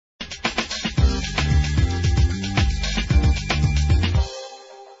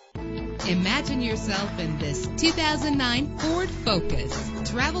Imagine yourself in this 2009 Ford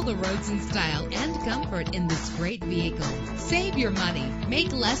Focus. Travel the roads in style and comfort in this great vehicle. Save your money.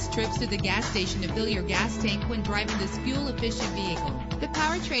 Make less trips to the gas station to fill your gas tank when driving this fuel-efficient vehicle. The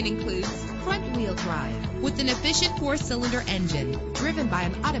powertrain includes front-wheel drive with an efficient 4-cylinder engine driven by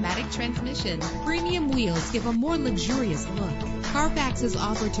an automatic transmission. Premium wheels give a more luxurious look. Carfax is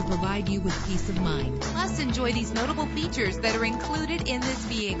offered to provide you with peace of mind. Plus, enjoy these notable features that are included in this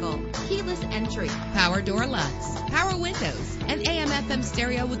vehicle: keyless entry, power door locks, power windows, an AM/FM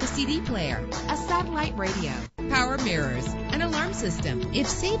stereo with a CD player, a satellite radio, power mirrors, an alarm system. If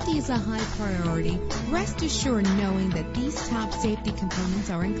safety is a high priority, rest assured knowing that these top safety components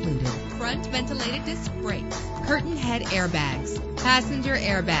are included: front ventilated disc brakes, curtain head airbags, passenger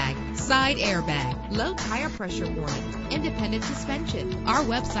airbag, side airbag, low tire pressure warning, independent suspension. Our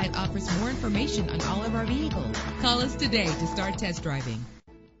website offers more information on all of our vehicles. Call us today to start test driving.